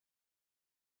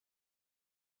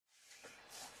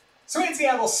Sweet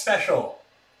Seattle special,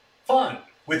 fun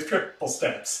with triple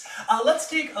steps. Let's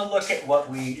take a look at what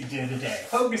we did today,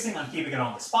 focusing on keeping it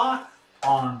on the spot,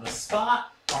 on the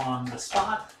spot, on the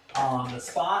spot, on the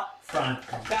spot, front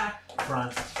and back,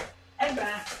 front and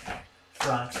back,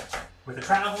 front with the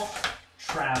travel,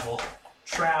 travel,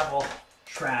 travel,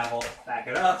 travel, back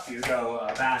it up, you go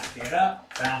back it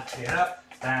up, back it up,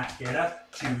 back it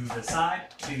up, to the side,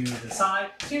 to the side,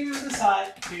 to the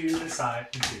side, to the side,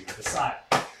 and to the side.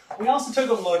 We also took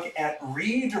a look at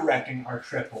redirecting our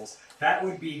triples. That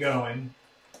would be going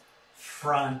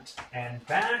front and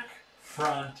back,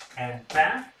 front and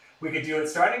back. We could do it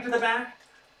starting to the back,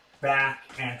 back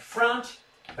and front,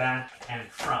 back and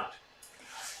front.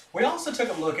 We also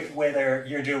took a look at whether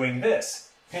you're doing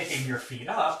this, picking your feet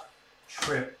up,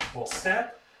 triple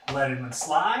step, letting them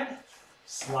slide,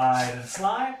 slide and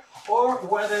slide, or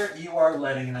whether you are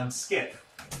letting them skip.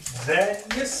 Then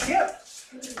you skip,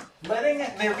 letting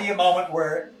there be a moment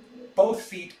where both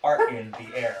feet are in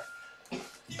the air.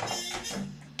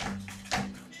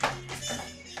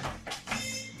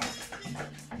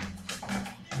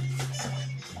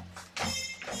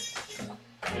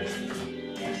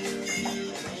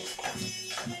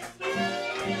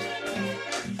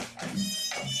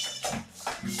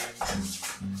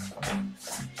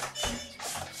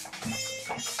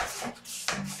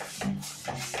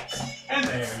 And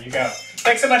there you go.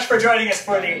 Thanks so much for joining us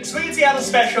for the Sweet Seattle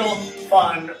special,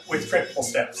 fun with triple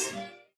steps.